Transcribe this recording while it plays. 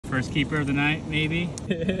First keeper of the night, maybe.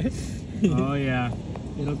 Oh yeah,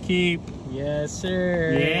 it'll keep. Yes,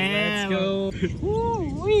 sir. Yeah, let's go.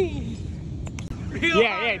 Woo-wee.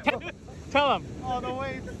 Yeah, tell him. Oh, the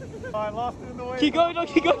weight. Oh, I lost it in the weight. Keep going, no,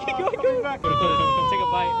 keep going, keep going. Coming back. Take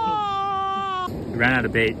a bite. We ran out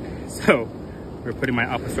of bait, so we're putting my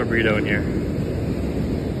Pastor Burrito in here.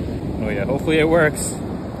 Oh yeah, hopefully it works.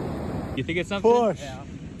 You think it's something? Push, Yeah.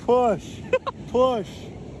 push, push.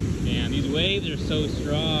 Man, these waves are so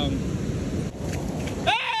strong.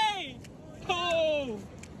 Hey! Oh!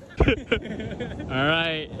 All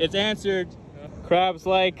right, it's answered. Crabs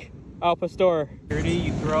like Al Pastor.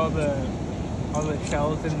 You throw all the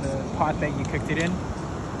shells in the pot that you cooked it in.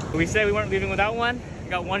 We said we weren't leaving without one. We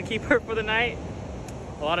got one keeper for the night.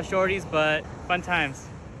 A lot of shorties, but fun times.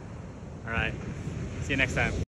 All right, see you next time.